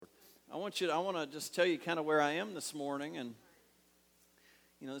I want to just tell you kind of where I am this morning, and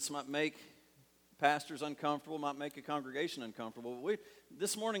this might make pastors uncomfortable, might make a congregation uncomfortable. But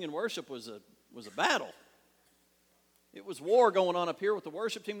this morning in worship was a battle. It was war going on up here with the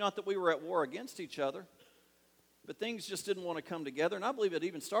worship team. Not that we were at war against each other, but things just didn't want to come together. And I believe it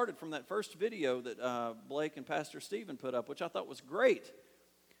even started from that first video that Blake and Pastor Stephen put up, which I thought was great.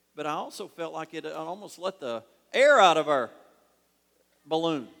 But I also felt like it almost let the air out of our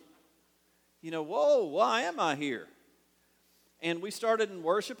balloon. Whoa, why am I here? And we started in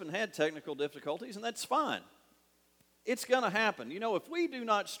worship and had technical difficulties, and that's fine. It's going to happen. If we do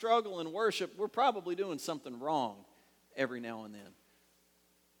not struggle in worship, we're probably doing something wrong every now and then.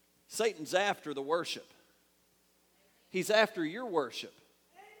 Satan's after the worship. He's after your worship.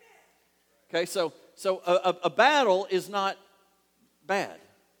 Okay, so a battle is not bad.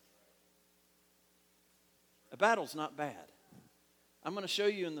 A battle's not bad. I'm going to show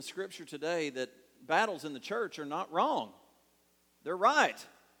you in the scripture today that battles in the church are not wrong. They're right.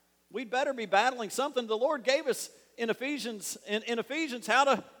 We'd better be battling something. The Lord gave us in Ephesians how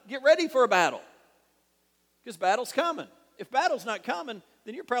to get ready for a battle. Because battle's coming. If battle's not coming,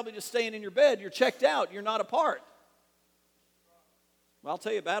 then you're probably just staying in your bed. You're checked out. You're not a part. Well, I'll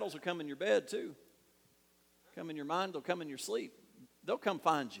tell you, battles will come in your bed too. Come in your mind. They'll come in your sleep. They'll come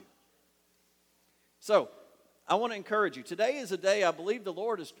find you. So, I want to encourage you. Today is a day I believe the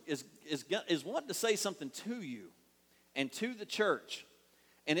Lord is wanting to say something to you and to the church.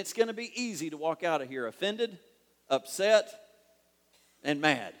 And it's going to be easy to walk out of here offended, upset, and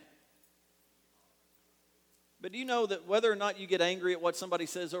mad. But do you know that whether or not you get angry at what somebody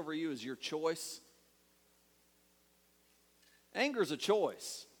says over you is your choice? Anger is a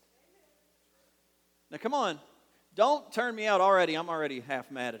choice. Now come on. Don't turn me out already. I'm already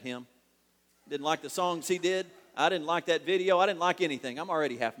half mad at him. Didn't like the songs he did. I didn't like that video. I didn't like anything. I'm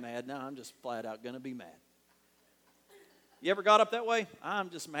already half mad. Now I'm just flat out going to be mad. You ever got up that way? I'm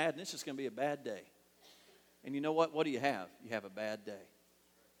just mad and it's just going to be a bad day. And you know what? What do you have? You have a bad day.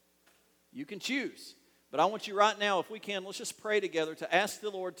 You can choose. But I want you right now, if we can, let's just pray together to ask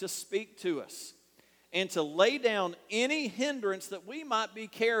the Lord to speak to us and to lay down any hindrance that we might be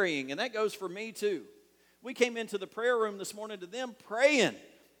carrying. And that goes for me too. We came into the prayer room this morning to them praying.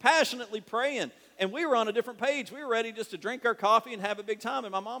 Passionately praying, and we were on a different page. We were ready just to drink our coffee and have a big time,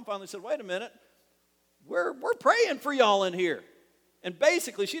 and my mom finally said, wait a minute, we're praying for y'all in here. And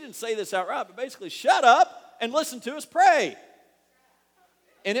basically, she didn't say this outright, but basically, shut up and listen to us pray.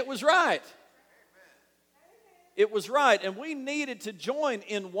 And it was right. It was right, and we needed to join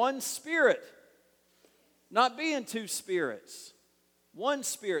in one spirit, not be in two spirits. One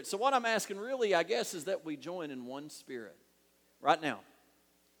spirit. So what I'm asking really, I guess, is that we join in one spirit right now.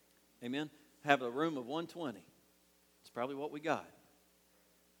 Amen. Have a room of 120. It's probably what we got.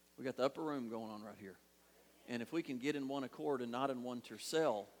 We got the upper room going on right here. And if we can get in one accord and not in one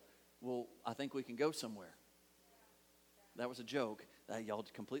tercel, well, I think we can go somewhere. That was a joke. Y'all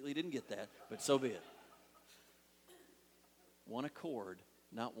completely didn't get that, but so be it. One accord,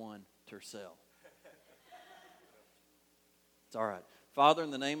 not one tercel. It's all right. Father,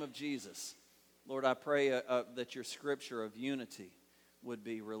 in the name of Jesus, Lord, I pray that your scripture of unity would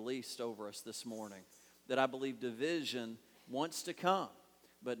be released over us this morning. That I believe division wants to come.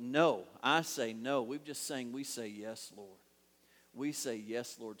 But no, I say no. We've just sang, we say yes, Lord. We say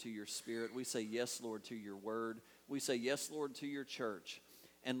yes, Lord, to your spirit. We say yes, Lord, to your word. We say yes, Lord, to your church.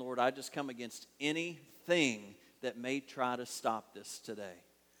 And Lord, I just come against anything that may try to stop this today.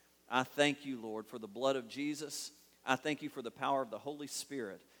 I thank you, Lord, for the blood of Jesus. I thank you for the power of the Holy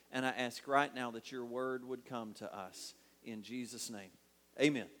Spirit. And I ask right now that your word would come to us. In Jesus' name.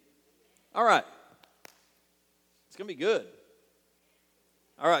 Amen. All right. It's going to be good.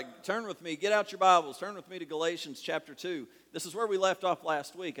 All right, turn with me. Get out your Bibles. Turn with me to Galatians chapter 2. This is where we left off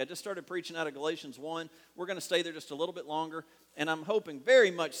last week. I just started preaching out of Galatians 1. We're going to stay there just a little bit longer. And I'm hoping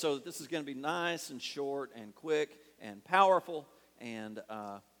very much so that this is going to be nice and short and quick and powerful. And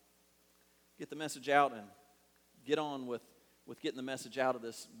get the message out and get on with getting the message out of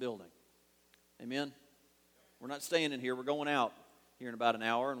this building. Amen? We're not staying in here. We're going out here in about an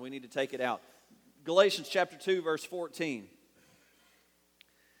hour, and we need to take it out. Galatians chapter 2, verse 14.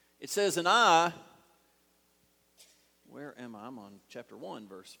 It says, where am I? I'm on chapter 1,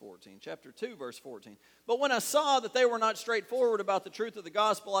 verse 14. Chapter 2, verse 14. But when I saw that they were not straightforward about the truth of the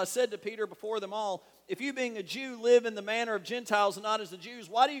gospel, I said to Peter before them all, if you being a Jew live in the manner of Gentiles and not as the Jews,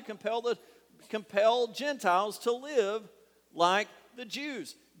 why do you compel Gentiles to live like the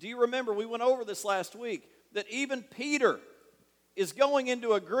Jews? Do you remember, we went over this last week, that even Peter is going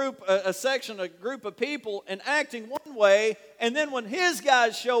into a group of people and acting one way, and then when his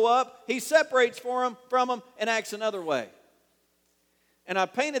guys show up, he separates from them and acts another way. And I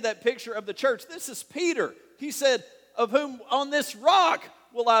painted that picture of the church. This is Peter. He said, of whom on this rock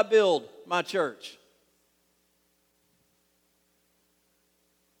will I build my church.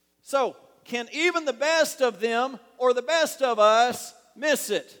 So, can even the best of them or the best of us miss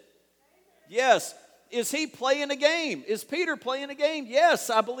it? Yes. Is he playing a game? Is Peter playing a game? Yes,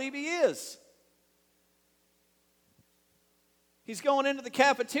 I believe he is. He's going into the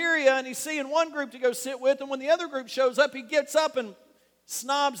cafeteria and he's seeing one group to go sit with, and when the other group shows up, he gets up and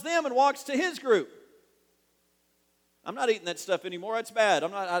snobs them and walks to his group. I'm not eating that stuff anymore. That's bad.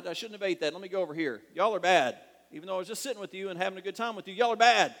 I shouldn't have ate that. Let me go over here. Y'all are bad. Even though I was just sitting with you and having a good time with you, y'all are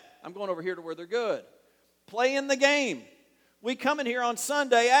bad. I'm going over here to where they're good. Playing the game. We come in here on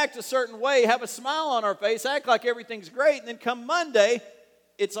Sunday, act a certain way, have a smile on our face, act like everything's great, and then come Monday,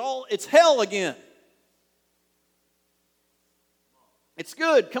 it's hell again. It's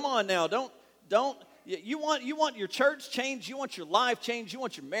good. Come on now. You want your church changed, you want your life changed, you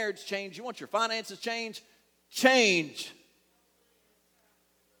want your marriage changed, you want your finances changed. Change.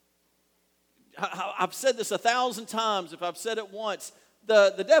 I've said this 1,000 times if I've said it once.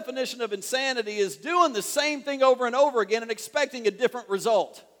 The definition of insanity is doing the same thing over and over again and expecting a different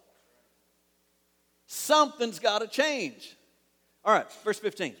result. Something's got to change. All right, verse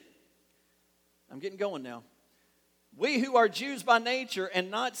 15. I'm getting going now. We who are Jews by nature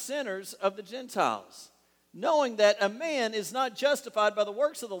and not sinners of the Gentiles, knowing that a man is not justified by the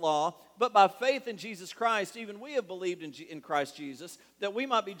works of the law, but by faith in Jesus Christ, even we have believed in Christ Jesus, that we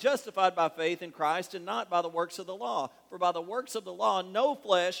might be justified by faith in Christ and not by the works of the law. For by the works of the law, no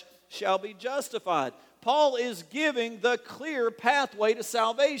flesh shall be justified. Paul is giving the clear pathway to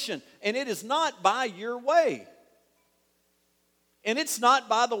salvation, and it is not by your way. And it's not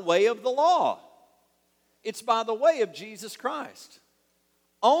by the way of the law. It's by the way of Jesus Christ.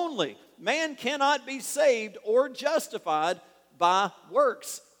 Only. Man cannot be saved or justified by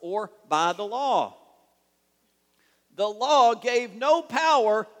works or by the law. The law gave no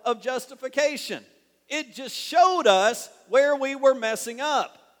power of justification. It just showed us where we were messing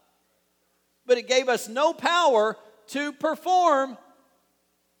up. But it gave us no power to perform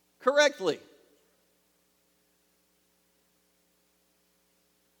correctly.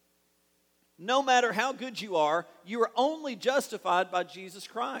 No matter how good you are only justified by Jesus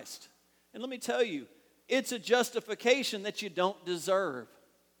Christ. And let me tell you, it's a justification that you don't deserve.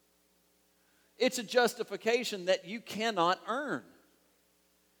 It's a justification that you cannot earn.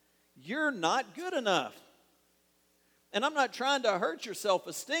 You're not good enough. And I'm not trying to hurt your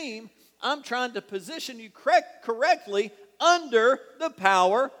self-esteem. I'm trying to position you correctly under the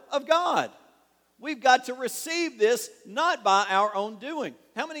power of God. We've got to receive this not by our own doing.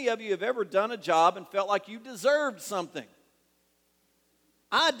 How many of you have ever done a job and felt like you deserved something?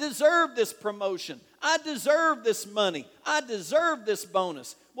 I deserve this promotion. I deserve this money. I deserve this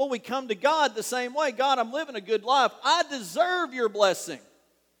bonus. Well, we come to God the same way. God, I'm living a good life. I deserve your blessing.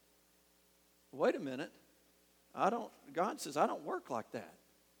 Wait a minute. God says, I don't work like that.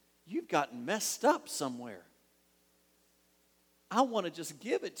 You've gotten messed up somewhere. I want to just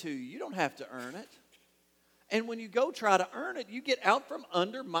give it to you. You don't have to earn it. And when you go try to earn it, you get out from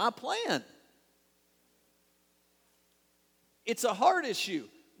under my plan. It's a heart issue.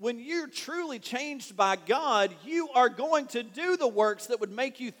 When you're truly changed by God, you are going to do the works that would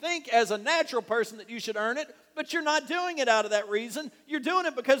make you think as a natural person that you should earn it, but you're not doing it out of that reason. You're doing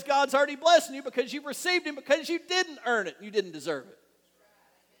it because God's already blessing you, because you've received Him, because you didn't earn it. You didn't deserve it.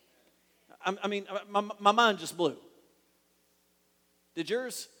 My mind just blew. Did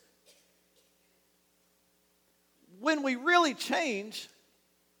yours? When we really change,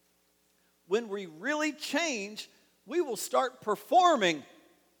 we will start performing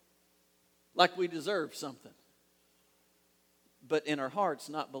like we deserve something. But in our hearts,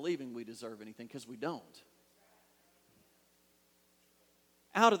 not believing we deserve anything, because we don't.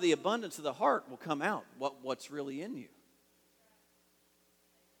 Out of the abundance of the heart will come out what's really in you.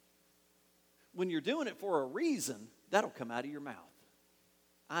 When you're doing it for a reason, that'll come out of your mouth.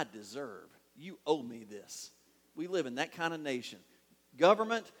 I deserve. You owe me this. We live in that kind of nation.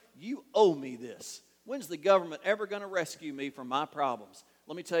 Government, you owe me this. When's the government ever going to rescue me from my problems?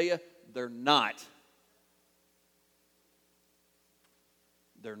 Let me tell you, they're not.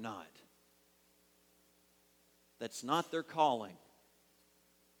 They're not. That's not their calling.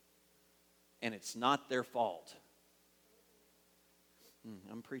 And it's not their fault.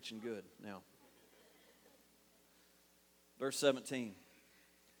 I'm preaching good now. Verse 17.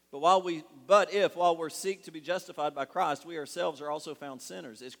 But if while we seek to be justified by Christ, we ourselves are also found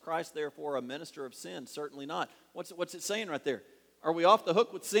sinners, is Christ therefore a minister of sin? Certainly not. What's it saying right there? Are we off the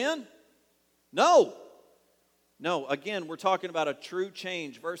hook with sin? No. No, again, we're talking about a true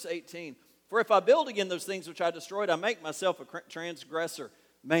change. Verse 18. For if I build again those things which I destroyed, I make myself a transgressor.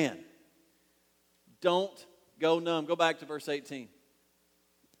 Man, don't go numb. Go back to verse 18.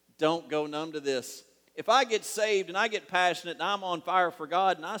 Don't go numb to this. If I get saved and I get passionate and I'm on fire for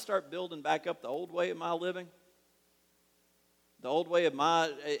God and I start building back up the old way of my living, the old way of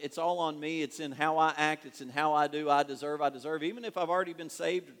it's all on me. It's in how I act. It's in how I do. I deserve. Even if I've already been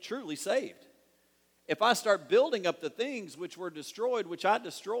saved, truly saved. If I start building up the things which were destroyed, which I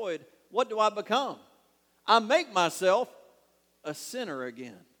destroyed, what do I become? I make myself a sinner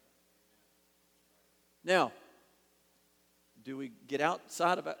again. Now, do we get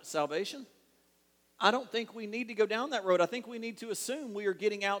outside of salvation? I don't think we need to go down that road. I think we need to assume we are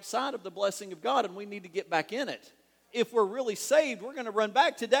getting outside of the blessing of God and we need to get back in it. If we're really saved, we're going to run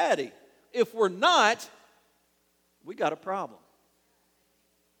back to Daddy. If we're not, we got a problem.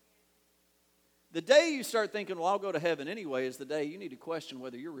 The day you start thinking, well, I'll go to heaven anyway, is the day you need to question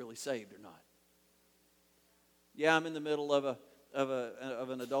whether you're really saved or not. Yeah, I'm in the middle of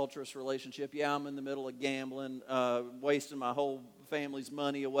an adulterous relationship. Yeah, I'm in the middle of gambling, wasting my whole family's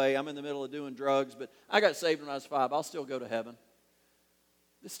money away. I'm in the middle of doing drugs, but I got saved when I was 5. I'll still go to heaven.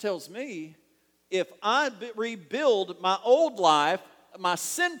 This tells me if I rebuild my old life, my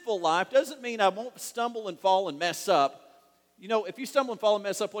sinful life, doesn't mean I won't stumble and fall and mess up. You know, if you stumble and fall and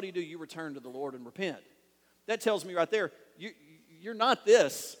mess up, what do? You return to the Lord and repent. That tells me right there, you're not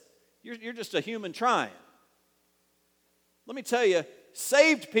this. You're just a human trying. Let me tell you,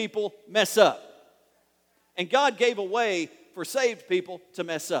 saved people mess up. And God gave a way for saved people to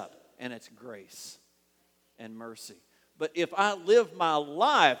mess up. And it's grace and mercy. But if I live my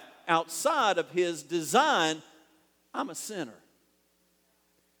life outside of His design, I'm a sinner.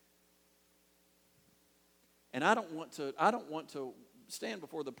 And I don't want to stand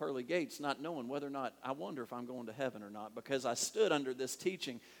before the pearly gates not knowing whether or not, I wonder if I'm going to heaven or not, because I stood under this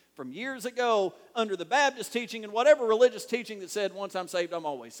teaching from years ago, under the Baptist teaching and whatever religious teaching that said, once I'm saved, I'm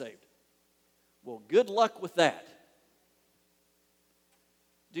always saved. Well, good luck with that.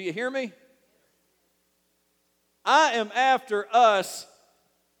 Do you hear me? I am after us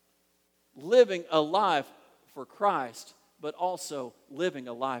living a life for Christ, but also living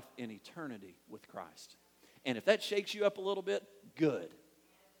a life in eternity with Christ. And if that shakes you up a little bit, good.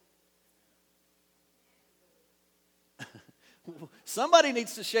 Somebody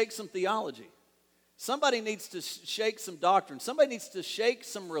needs to shake some theology. Somebody needs to shake some doctrine. Somebody needs to shake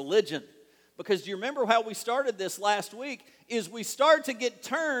some religion. Because do you remember how we started this last week? Is we start to get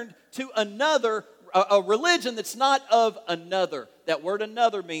turned to a religion that's not of another. That word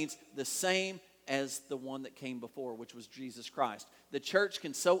another means the same as the one that came before, which was Jesus Christ. The church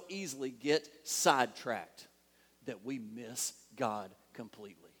can so easily get sidetracked that we miss God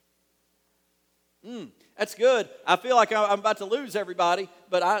completely. That's good. I feel like I'm about to lose everybody,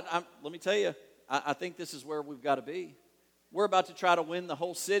 but let me tell you, I think this is where we've got to be. We're about to try to win the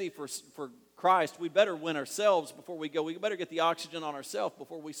whole city for Christ. We better win ourselves before we go. We better get the oxygen on ourselves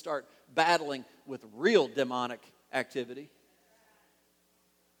before we start battling with real demonic activity.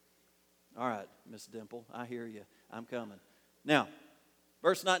 All right, Miss Dimple, I hear you. I'm coming. Now,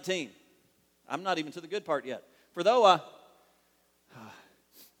 verse 19. I'm not even to the good part yet. For though I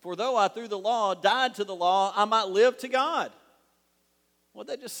through the law died to the law, I might live to God.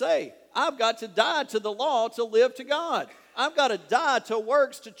 What'd they just say? I've got to die to the law to live to God. I've got to die to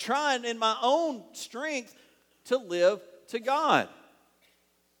works to try and in my own strength to live to God.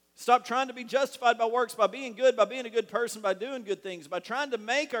 Stop trying to be justified by works, by being good, by being a good person, by doing good things, by trying to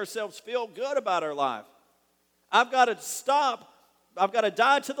make ourselves feel good about our life. I've got to stop. I've got to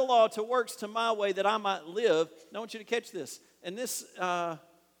die to the law, to works, to my way, that I might live. And I want you to catch this. And this, that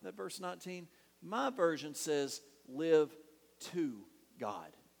verse 19, my version says, live to God.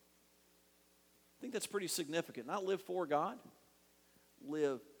 I think that's pretty significant. Not live for God,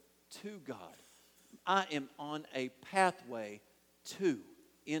 live to God. I am on a pathway to,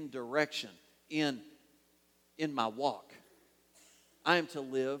 in direction, in my walk. I am to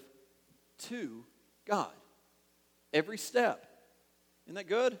live to God. Every step. Isn't that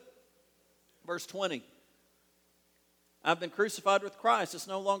good? Verse 20. I've been crucified with Christ. It's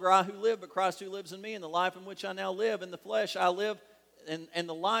no longer I who live, but Christ who lives in me. In the life in which I now live in the flesh, I live. And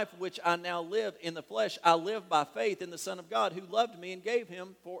the life which I now live in the flesh, I live by faith in the Son of God who loved me and gave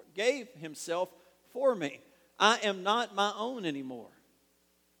himself for me. I am not my own anymore.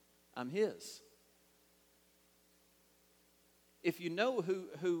 I'm His. If you know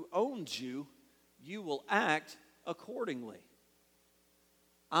who owns you, you will act accordingly.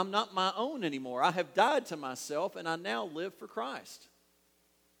 I'm not my own anymore. I have died to myself, and I now live for Christ.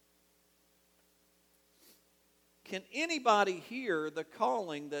 Can anybody hear the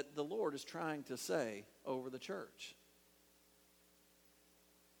calling that the Lord is trying to say over the church?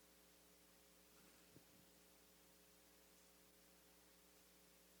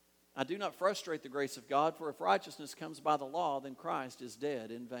 I do not frustrate the grace of God, for if righteousness comes by the law, then Christ is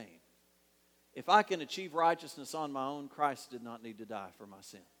dead in vain. If I can achieve righteousness on my own, Christ did not need to die for my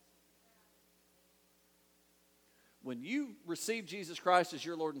sin. When you receive Jesus Christ as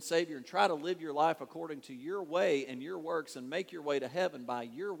your Lord and Savior and try to live your life according to your way and your works and make your way to heaven by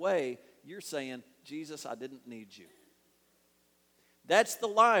your way, you're saying, Jesus, I didn't need you. That's the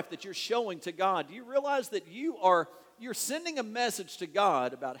life that you're showing to God. Do you realize that you're sending a message to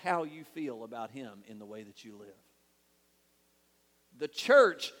God about how you feel about Him in the way that you live? The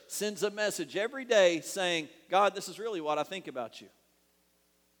church sends a message every day saying, God, this is really what I think about you.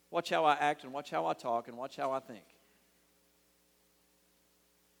 Watch how I act and watch how I talk and watch how I think.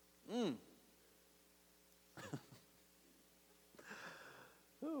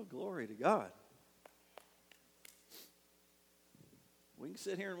 Oh, glory to God. We can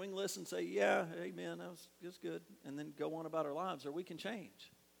sit here and we can listen and say, yeah, amen, that was good, and then go on about our lives, or we can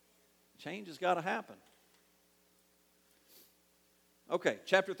change. Change has got to happen. Okay,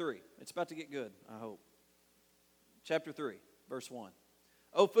 chapter 3. It's about to get good, I hope. Chapter 3, verse 1.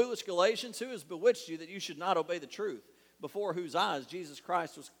 O foolish Galatians, who has bewitched you that you should not obey the truth, before whose eyes Jesus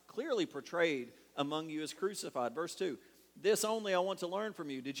Christ was clearly portrayed among you as crucified? Verse 2. This only I want to learn from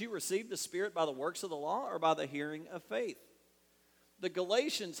you. Did you receive the Spirit by the works of the law or by the hearing of faith? The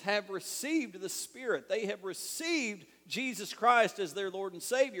Galatians have received the Spirit. They have received Jesus Christ as their Lord and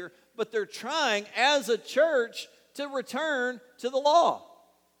Savior, but they're trying as a church to return to the law.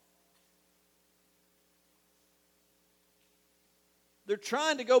 They're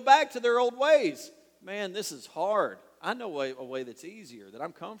trying to go back to their old ways. Man, this is hard. I know a way that's easier, that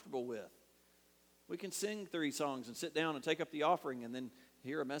I'm comfortable with. We can sing 3 songs and sit down and take up the offering and then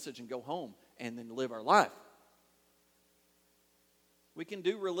hear a message and go home and then live our life. We can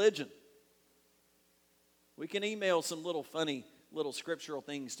do religion. We can email some little funny little scriptural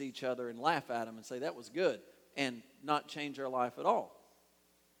things to each other and laugh at them and say that was good and not change our life at all.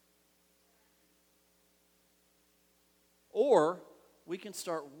 Or we can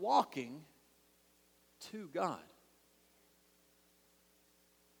start walking to God.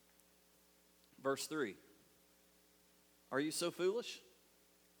 Verse 3. Are you so foolish?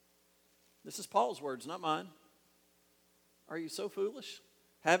 This is Paul's words, not mine. Are you so foolish?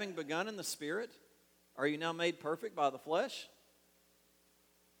 Having begun in the Spirit, are you now made perfect by the flesh?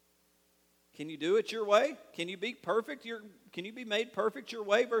 Can you do it your way? Can you be perfect? Can you be made perfect your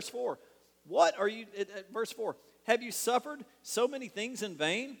way? Verse 4. What are you, verse 4, have you suffered so many things in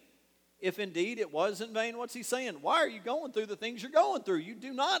vain? If indeed it was in vain, what's he saying? Why are you going through the things you're going through? You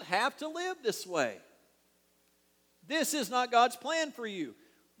do not have to live this way. This is not God's plan for you.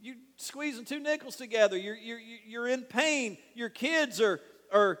 You squeezing 2 nickels together. You're in pain. Your kids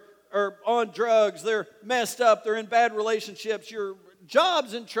are on drugs. They're messed up. They're in bad relationships. Your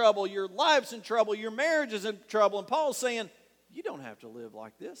job's in trouble. Your life's in trouble. Your marriage is in trouble. And Paul's saying, you don't have to live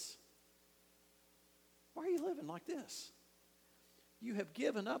like this. Why are you living like this? You have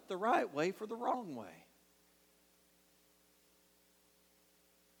given up the right way for the wrong way.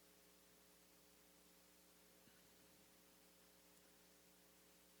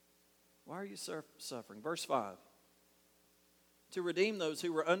 Why are you suffering? Verse 5. To redeem those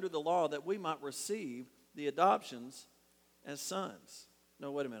who were under the law, that we might receive the adoptions as sons.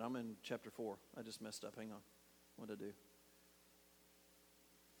 No, wait a minute. I'm in chapter 4. I just messed up. Hang on. What did I do?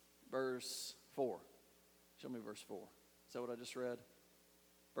 Verse 4. Show me verse 4. Is that what I just read?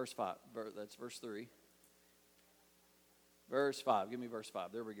 Verse 5. That's verse 3. Verse 5. Give me verse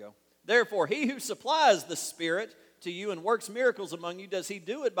 5. There we go. Therefore, he who supplies the Spirit to you and works miracles among you, does he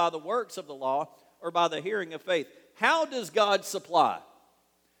do it by the works of the law or by the hearing of faith? How does God supply?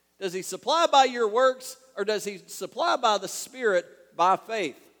 Does he supply by your works, or does he supply by the Spirit by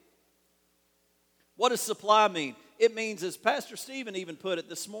faith? What does supply mean? It means, as Pastor Stephen even put it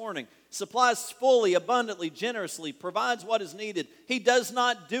this morning, supplies fully, abundantly, generously, provides what is needed. He does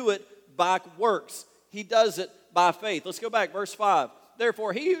not do it by works. He does it by faith. Let's go back, verse 5.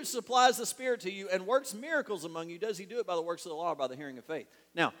 Therefore, he who supplies the Spirit to you and works miracles among you, does he do it by the works of the law or by the hearing of faith?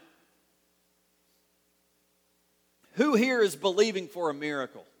 Now, who here is believing for a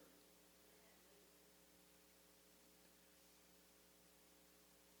miracle?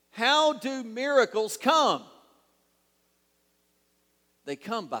 How do miracles come? They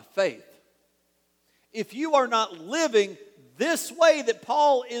come by faith. If you are not living this way that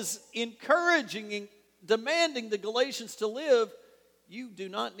Paul is encouraging and demanding the Galatians to live, you do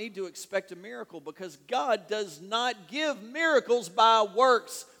not need to expect a miracle, because God does not give miracles by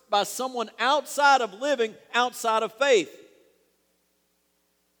works, by someone outside of living outside of faith.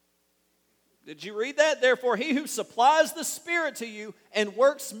 Did you read that? Therefore, he who supplies the Spirit to you and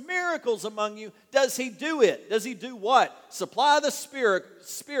works miracles among you, does he do it? Does he do what? Supply the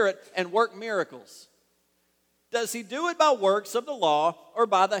Spirit and work miracles. Does he do it by works of the law or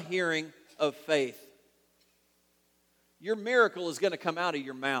by the hearing of faith? Your miracle is going to come out of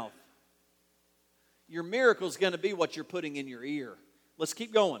your mouth. Your miracle is going to be what you're putting in your ear. Let's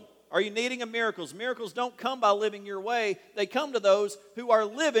keep going. Are you needing a miracle? Miracles don't come by living your way. They come to those who are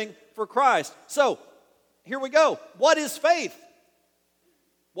living for Christ. So, here we go. What is faith?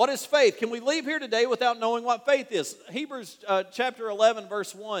 What is faith? Can we leave here today without knowing what faith is? Hebrews chapter 11,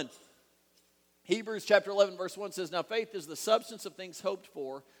 verse 1. Hebrews chapter 11, verse 1 says, now faith is the substance of things hoped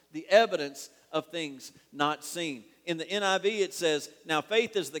for, the evidence of things not seen. In the NIV it says, now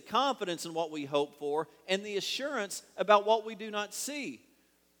faith is the confidence in what we hope for and the assurance about what we do not see.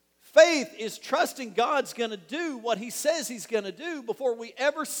 Faith is trusting God's going to do what He says He's going to do before we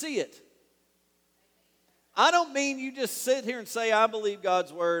ever see it. I don't mean you just sit here and say, I believe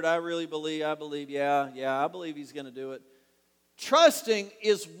God's word, I believe, I believe He's going to do it. Trusting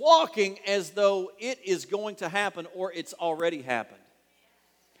is walking as though it is going to happen or it's already happened.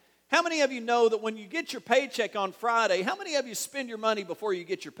 How many of you know that when you get your paycheck on Friday, how many of you spend your money before you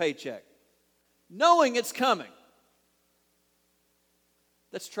get your paycheck? Knowing it's coming.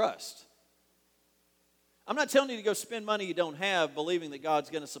 That's trust. I'm not telling you to go spend money you don't have, believing that God's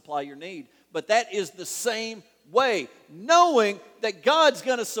going to supply your need, but that is the same way. Knowing that God's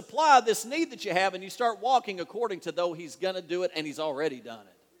going to supply this need that you have, and you start walking according to though He's going to do it and He's already done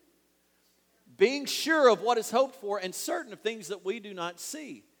it. Being sure of what is hoped for and certain of things that we do not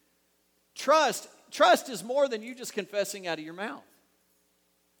see. Trust is more than you just confessing out of your mouth.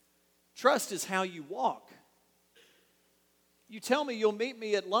 Trust is how you walk. You tell me you'll meet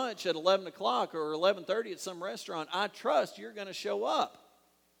me at lunch at 11 o'clock or 11:30 at some restaurant. I trust you're going to show up.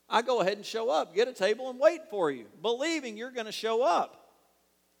 I go ahead and show up, get a table and wait for you, believing you're going to show up.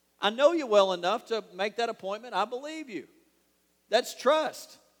 I know you well enough to make that appointment. I believe you. That's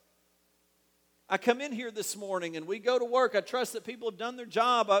trust. I come in here this morning and we go to work. I trust that people have done their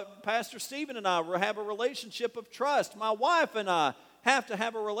job. Pastor Stephen and I have a relationship of trust. My wife and I have to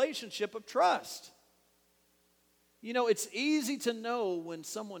have a relationship of trust. You know, it's easy to know when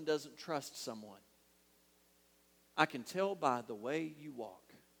someone doesn't trust someone. I can tell by the way you walk.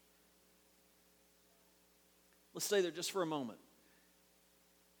 Let's stay there just for a moment.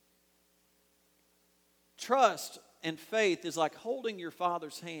 Trust and faith is like holding your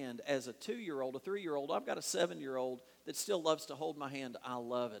father's hand as a 2-year-old, a 3-year-old. I've got a 7-year-old that still loves to hold my hand. I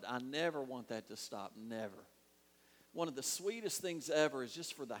love it. I never want that to stop, never. One of the sweetest things ever is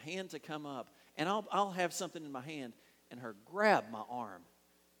just for the hand to come up, and I'll have something in my hand, and her grab my arm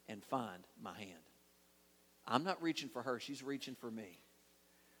and find my hand. I'm not reaching for her. She's reaching for me.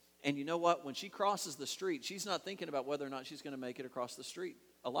 And you know what? When she crosses the street, she's not thinking about whether or not she's going to make it across the street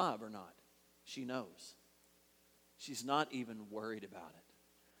alive or not. She knows. She's not even worried about it.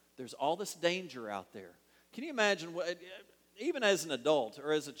 There's all this danger out there. Can you imagine, even as an adult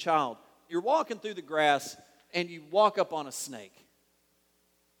or as a child, you're walking through the grass and you walk up on a snake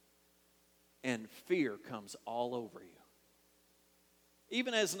and fear comes all over you.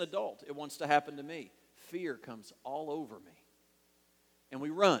 Even as an adult, it wants to happen to me. Fear comes all over me. And we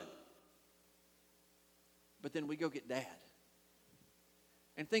run. But then we go get Dad.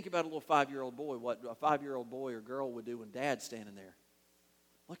 And think about a little 5-year-old boy, what a 5-year-old boy or girl would do when Dad's standing there.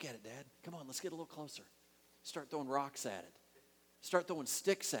 Look at it, Dad. Come on, let's get a little closer. Start throwing rocks at it. Start throwing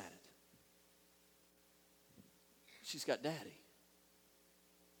sticks at it. She's got Daddy.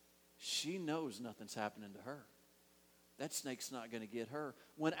 She knows nothing's happening to her. That snake's not going to get her.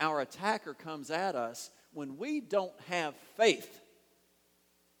 When our attacker comes at us, when we don't have faith,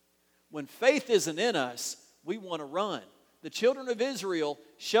 when faith isn't in us, we want to run. The children of Israel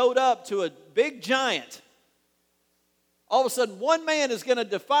showed up to a big giant. All of a sudden, one man is going to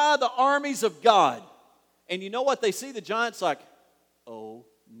defy the armies of God. And you know what? They see the giant's like, oh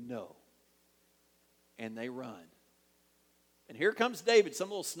no. And they run. And here comes David, some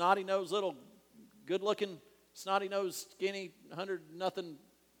little snotty-nosed, little good-looking, snotty-nosed, skinny,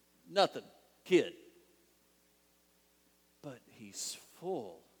 100-nothing kid. But he's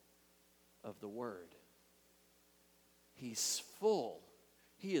full of the Word. He's full.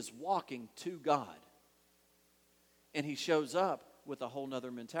 He is walking to God. And he shows up with a whole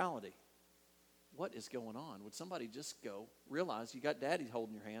nother mentality. What is going on? Would somebody just go, realize you got daddy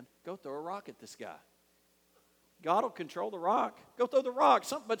holding your hand, go throw a rock at this guy. God will control the rock. Go throw the rock.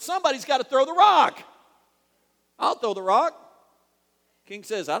 But somebody's got to throw the rock. I'll throw the rock. King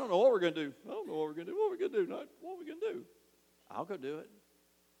says, I don't know what we're going to do. I don't know what we're going to do. What are we going to do? What are we going to do? I'll go do it.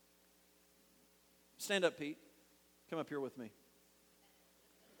 Stand up, Pete. Come up here with me.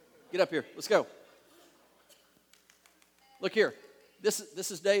 Get up here. Let's go. Look here. This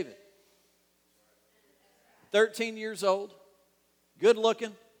is David. 13 years old. Good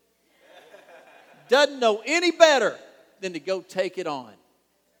looking. Doesn't know any better than to go take it on.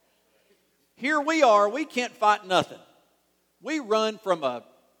 Here we are. We can't fight nothing. We run from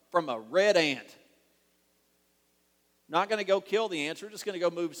a red ant. Not going to go kill the ants. We're just going to go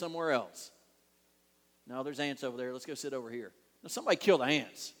move somewhere else. No, there's ants over there. Let's go sit over here. Now, somebody kill the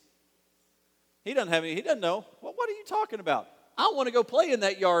ants. He doesn't have any. He doesn't know. Well, what are you talking about? I want to go play in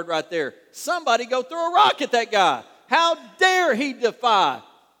that yard right there. Somebody go throw a rock at that guy. How dare he defy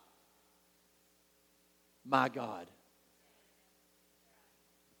my God?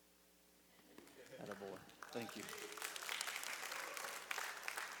 Attaboy. Thank you.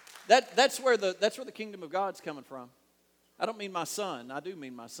 That's where the kingdom of God's coming from. I don't mean my son. I do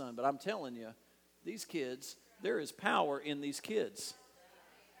mean my son, but I'm telling you, these kids, there is power in these kids.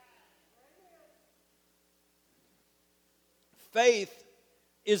 Faith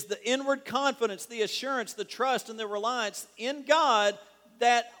is the inward confidence, the assurance, the trust, and the reliance in God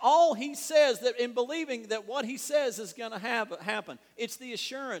that all He says, that in believing that what He says is going to happen. It's the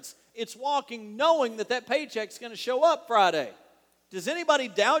assurance. It's walking knowing that paycheck's going to show up Friday. Does anybody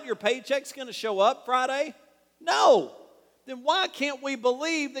doubt your paycheck's going to show up Friday? No. Then why can't we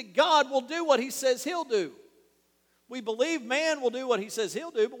believe that God will do what He says He'll do? We believe man will do what He says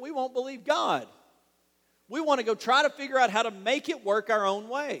He'll do, but we won't believe God. We want to go try to figure out how to make it work our own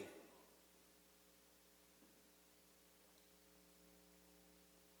way.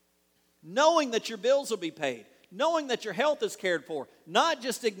 Knowing that your bills will be paid. Knowing that your health is cared for. Not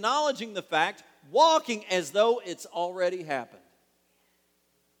just acknowledging the fact, walking as though it's already happened.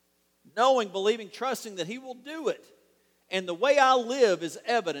 Knowing, believing, trusting that He will do it. And the way I live is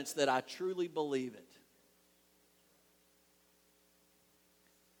evidence that I truly believe it.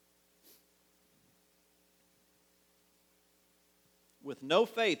 With no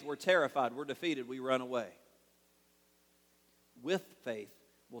faith, we're terrified, we're defeated, we run away. With faith,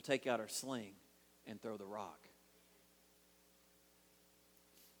 we'll take out our sling and throw the rock.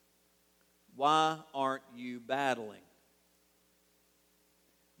 Why aren't you battling?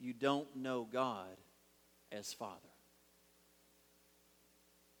 You don't know God as Father.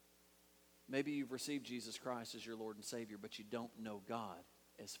 Maybe you've received Jesus Christ as your Lord and Savior, but you don't know God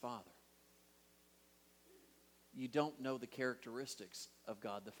as Father. You don't know the characteristics of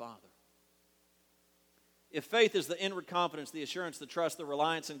God the Father. If faith is the inward confidence, the assurance, the trust, the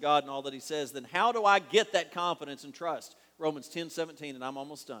reliance in God and all that He says, then how do I get that confidence and trust? Romans 10:17, and I'm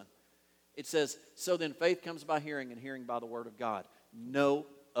almost done. It says, so then faith comes by hearing, and hearing by the word of God. No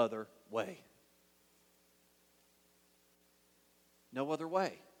other way. No other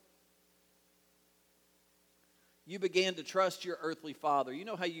way. You began to trust your earthly father. You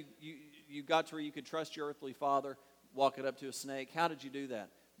know how you got to where you could trust your earthly father, walking up to a snake? How did you do that?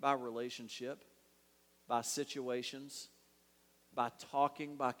 By relationship, by situations, by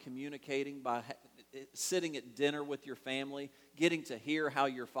talking, by communicating, by sitting at dinner with your family, getting to hear how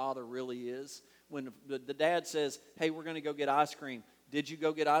your father really is. When the dad says, hey, we're going to go get ice cream. Did you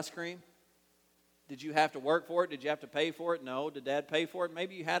go get ice cream? Did you have to work for it? Did you have to pay for it? No. Did dad pay for it?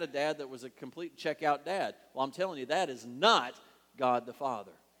 Maybe you had a dad that was a complete checkout dad. Well, I'm telling you, that is not God the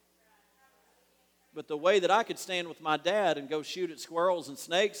Father. But the way that I could stand with my dad and go shoot at squirrels and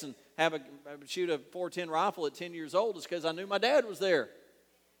snakes and shoot a .410 rifle at 10 years old is because I knew my dad was there.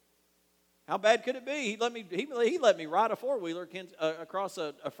 How bad could it be? He let me ride a four-wheeler across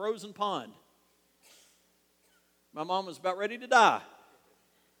a frozen pond. My mom was about ready to die.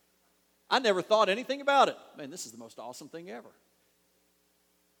 I never thought anything about it. Man, this is the most awesome thing ever.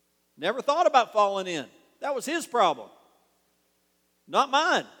 Never thought about falling in. That was his problem, not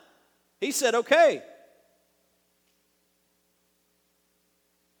mine. He said, okay.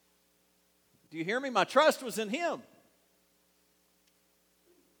 Do you hear me? My trust was in him.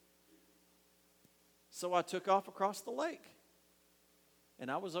 So I took off across the lake,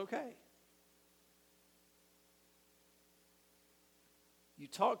 and I was okay. You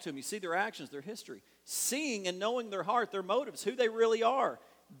talk to them, you see their actions, their history. Seeing and knowing their heart, their motives, who they really are.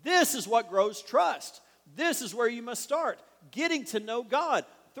 This is what grows trust. This is where you must start. Getting to know God.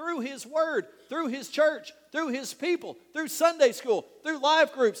 through His Word, through His church, through His people, through Sunday school, through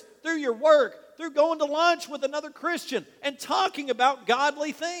life groups, through your work, through going to lunch with another Christian and talking about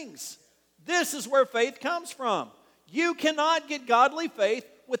godly things. This is where faith comes from. You cannot get godly faith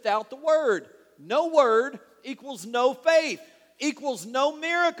without the Word. No Word equals no faith, equals no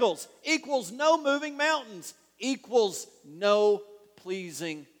miracles, equals no moving mountains, equals no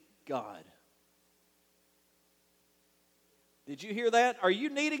pleasing God. Did you hear that? Are you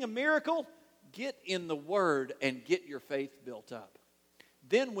needing a miracle? Get in the Word and get your faith built up.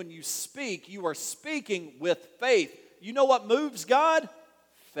 Then when you speak, you are speaking with faith. You know what moves God?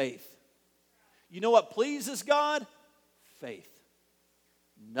 Faith. You know what pleases God? Faith.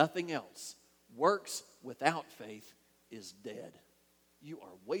 Nothing else. Works without faith is dead. You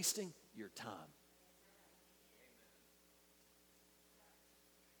are wasting your time.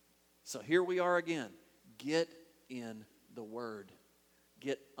 So here we are again. Get in the Word.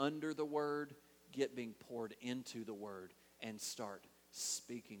 Get under the Word. Get being poured into the Word. And start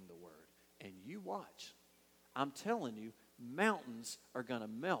speaking the Word. And you watch. I'm telling you, mountains are going to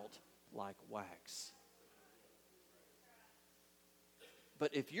melt like wax.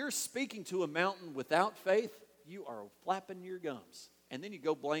 But if you're speaking to a mountain without faith, you are flapping your gums. And then you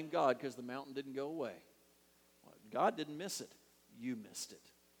go blame God because the mountain didn't go away. Well, God didn't miss it. You missed it.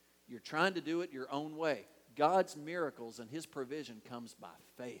 You're trying to do it your own way. God's miracles and His provision comes by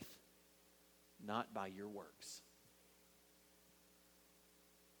faith, not by your works.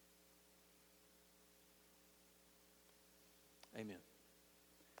 Amen.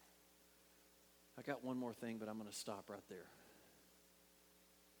 I got one more thing, but I'm going to stop right there.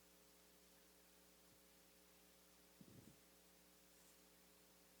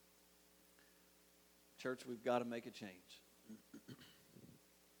 Church, we've got to make a change.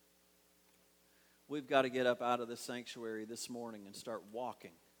 We've got to get up out of this sanctuary this morning and start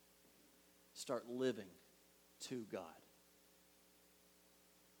walking, start living to God.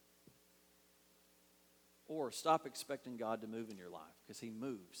 Or stop expecting God to move in your life, because He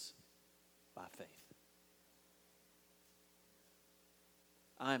moves by faith.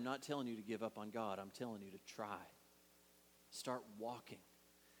 I am not telling you to give up on God. I'm telling you to try. Start walking.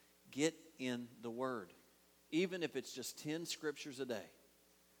 Get in the Word. Even if it's just 10 scriptures a day,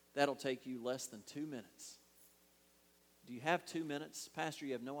 that'll take you less than 2 minutes. Do you have 2 minutes? Pastor,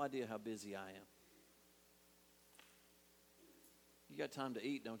 you have no idea how busy I am. You got time to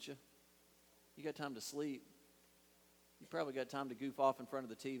eat, don't you? You got time to sleep. You probably got time to goof off in front of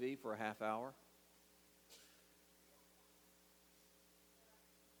the TV for a half hour.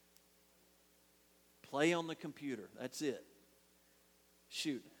 Play on the computer. That's it.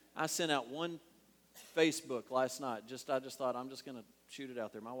 Shoot. I sent out one Facebook last night. I just thought, I'm just going to shoot it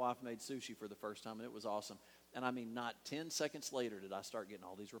out there. My wife made sushi for the first time, and it was awesome. And I mean, not 10 seconds later did I start getting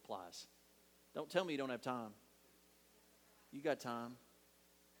all these replies. Don't tell me you don't have time. You got time.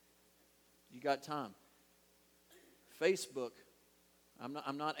 You got time. Facebook,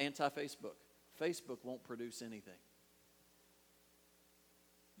 I'm not anti-Facebook. Facebook won't produce anything.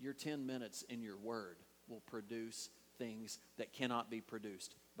 Your 10 minutes in your Word will produce things that cannot be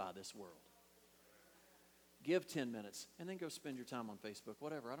produced by this world. Give 10 minutes and then go spend your time on Facebook.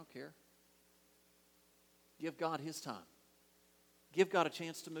 Whatever, I don't care. Give God His time. Give God a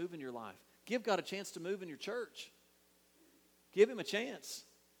chance to move in your life. Give God a chance to move in your church. Give Him a chance.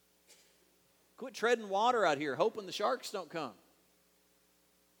 Quit treading water out here, hoping the sharks don't come.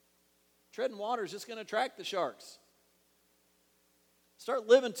 Treading water is just going to attract the sharks. Start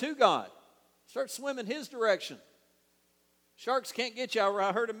living to God. Start swimming His direction. Sharks can't get you.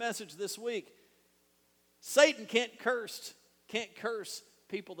 I heard a message this week. Satan can't curse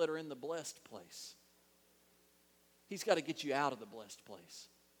people that are in the blessed place. He's got to get you out of the blessed place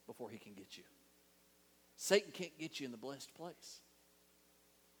before he can get you. Satan can't get you in the blessed place.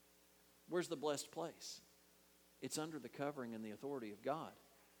 Where's the blessed place? It's under the covering and the authority of God.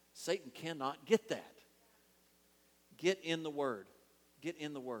 Satan cannot get that. Get in the Word. Get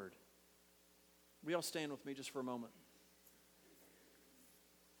in the Word. Will y'all stand with me just for a moment?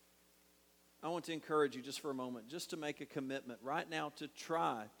 I want to encourage you just for a moment, just to make a commitment right now to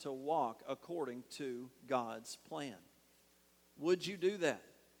try to walk according to God's plan. Would you do that?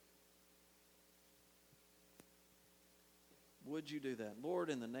 Would you do that? Lord,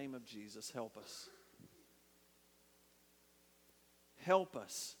 in the name of Jesus, help us. Help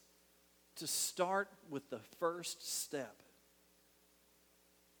us to start with the first step.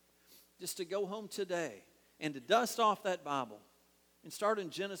 Just to go home today and to dust off that Bible and start in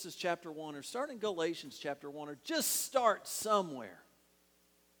Genesis chapter 1 or start in Galatians chapter 1 or just start somewhere.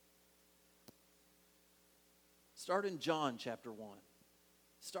 Start in John chapter 1.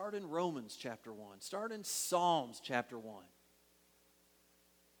 Start in Romans chapter 1. Start in Psalms chapter 1.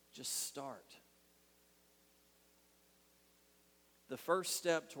 Just start. The first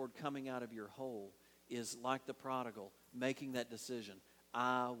step toward coming out of your hole is, like the prodigal, making that decision.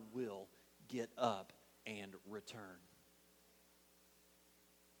 I will get up and return.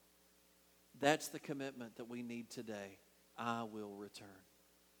 That's the commitment that we need today. I will return.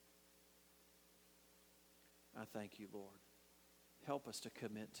 I thank you, Lord. Help us to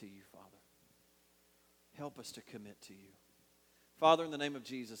commit to you, Father. Help us to commit to you. Father, in the name of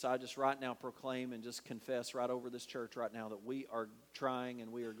Jesus, I just right now proclaim and just confess right over this church right now that we are trying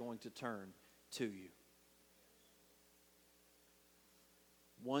and we are going to turn to you.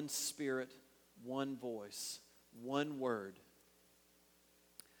 One Spirit, one voice, one word.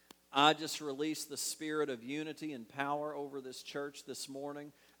 I just release the spirit of unity and power over this church this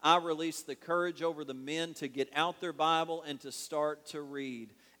morning. I release the courage over the men to get out their Bible and to start to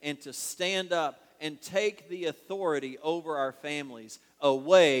read and to stand up and take the authority over our families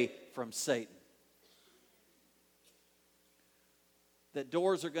away from Satan. That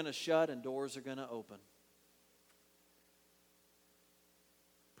doors are going to shut and doors are going to open.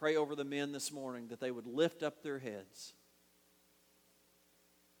 Pray over the men this morning that they would lift up their heads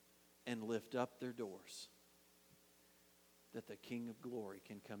and lift up their doors, that the King of Glory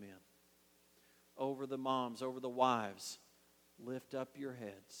can come in. Over the moms, over the wives, lift up your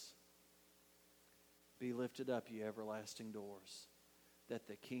heads. Be lifted up, you everlasting doors, that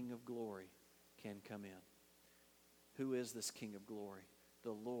the King of Glory can come in. Who is this King of Glory?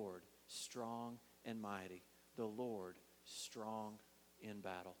 The Lord, strong and mighty. The Lord, strong in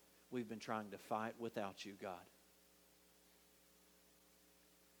battle. We've been trying to fight without you, God.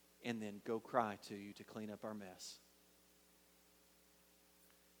 And then go cry to you to clean up our mess.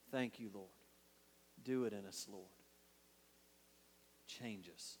 Thank you, Lord. Do it in us, Lord. Change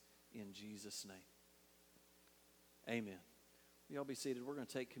us in Jesus' name. Amen. Y'all be seated. We're going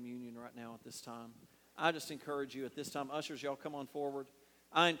to take communion right now at this time. I just encourage you at this time. Ushers, y'all come on forward.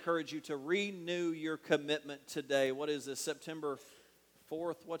 I encourage you to renew your commitment today. What is this, September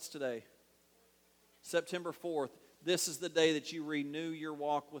 4th? What's today? September 4th. This is the day that you renew your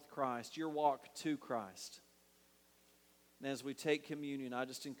walk with Christ, your walk to Christ. And as we take communion, I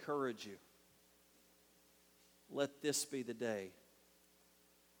just encourage you, let this be the day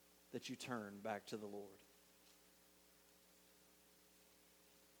that you turn back to the Lord.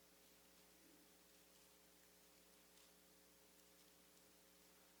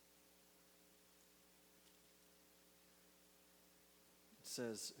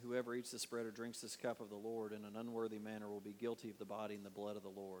 Says, whoever eats this bread or drinks this cup of the Lord in an unworthy manner will be guilty of the body and the blood of the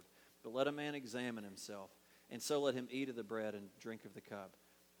Lord. But let a man examine himself, and so let him eat of the bread and drink of the cup.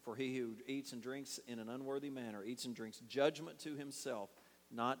 For he who eats and drinks in an unworthy manner eats and drinks judgment to himself,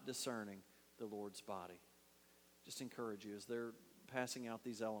 not discerning the Lord's body. Just encourage you as they're passing out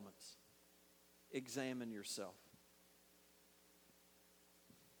these elements. Examine yourself.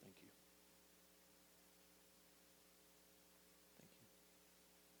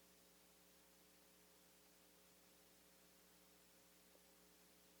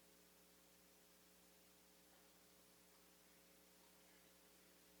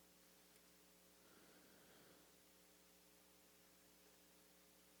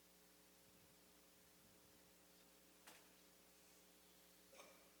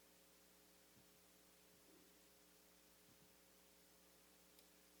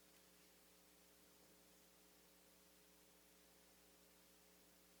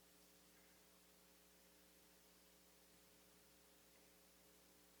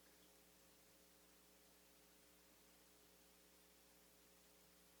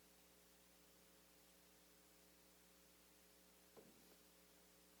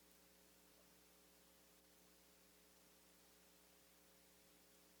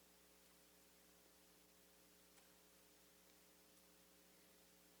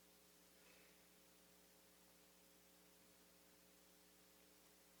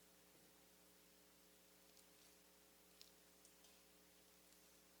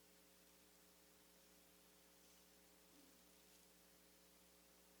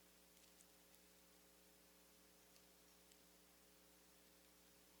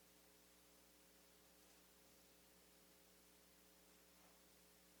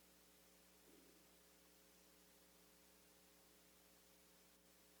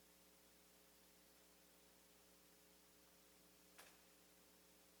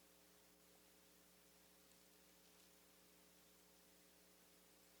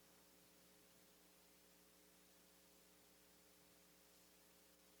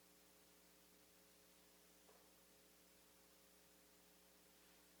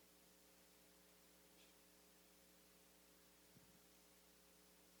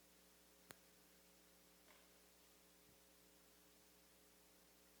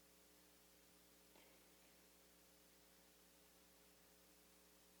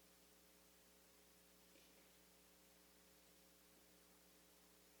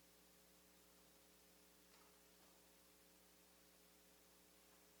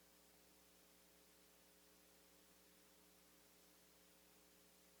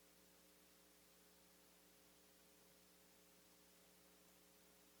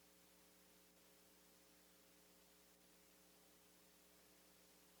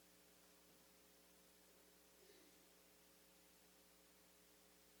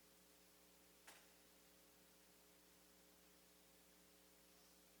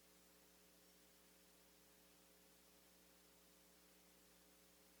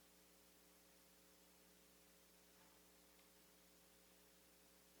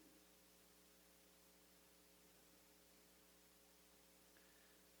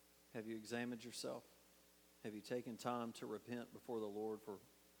 Have you examined yourself? Have you taken time to repent before the Lord for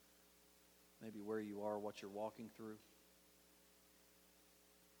maybe where you are, what you're walking through?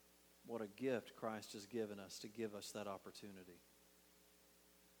 What a gift Christ has given us to give us that opportunity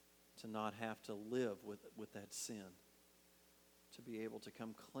to not have to live with that sin, to be able to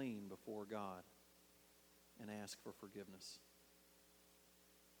come clean before God and ask for forgiveness.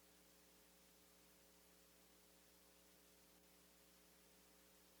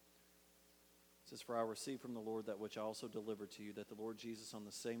 It says, "For I received from the Lord that which I also delivered to you, that the Lord Jesus on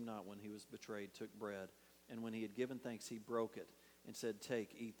the same night when he was betrayed took bread, and when he had given thanks he broke it, and said,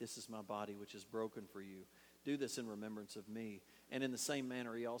 'Take, eat, this is my body which is broken for you. Do this in remembrance of me.' And in the same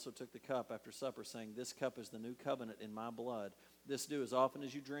manner he also took the cup after supper, saying, 'This cup is the new covenant in my blood. This do as often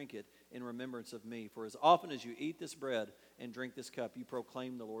as you drink it in remembrance of me. For as often as you eat this bread and drink this cup, you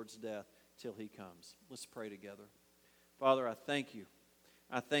proclaim the Lord's death till he comes.'" Let's pray together. Father, I thank you.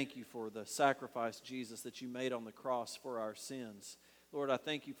 I thank you for the sacrifice, Jesus, that you made on the cross for our sins. Lord, I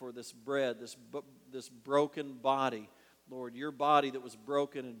thank you for this bread, this broken body. Lord, your body that was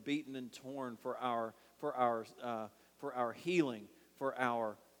broken and beaten and torn for our healing, for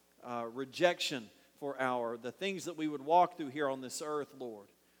our rejection, for the things that we would walk through here on this earth,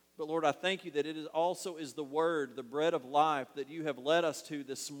 Lord. But Lord, I thank you that it also is the word, the bread of life that you have led us to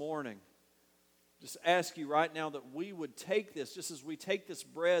this morning. Just ask you right now that we would take this, just as we take this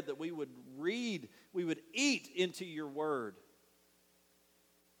bread, that we would read, we would eat into your word.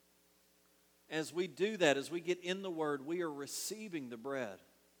 As we do that, as we get in the word, we are receiving the bread.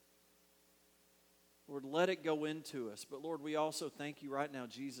 Lord, let it go into us. But Lord, we also thank you right now,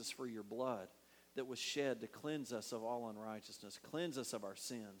 Jesus, for your blood that was shed to cleanse us of all unrighteousness, cleanse us of our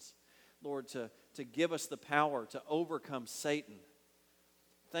sins. Lord, to give us the power to overcome Satan.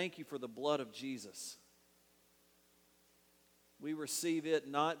 Thank you for the blood of Jesus. We receive it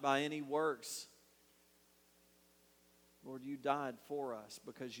not by any works. Lord, you died for us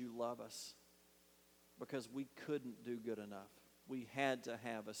because you love us, because we couldn't do good enough. We had to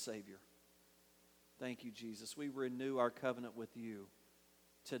have a Savior. Thank you, Jesus. We renew our covenant with you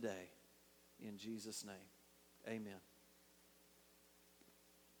today. In Jesus' name, amen.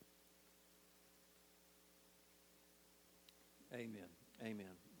 Amen. Amen.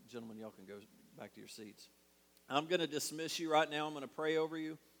 Gentlemen, y'all can go back to your seats. I'm going to dismiss you right now. I'm going to pray over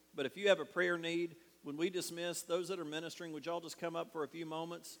you. But if you have a prayer need, when we dismiss, those that are ministering, would y'all just come up for a few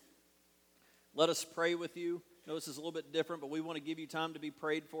moments? Let us pray with you. I know this is a little bit different, but we want to give you time to be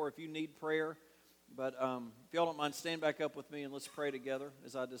prayed for if you need prayer. But if y'all don't mind, stand back up with me and let's pray together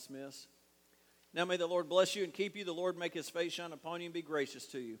as I dismiss. Now may the Lord bless you and keep you. The Lord make his face shine upon you and be gracious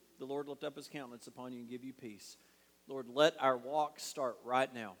to you. The Lord lift up his countenance upon you and give you peace. Lord, let our walk start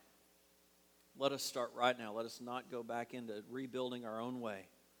right now. Let us start right now. Let us not go back into rebuilding our own way.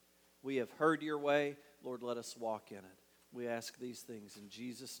 We have heard your way. Lord, let us walk in it. We ask these things in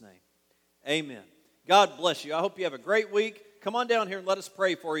Jesus' name. Amen. God bless you. I hope you have a great week. Come on down here and let us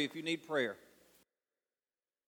pray for you if you need prayer.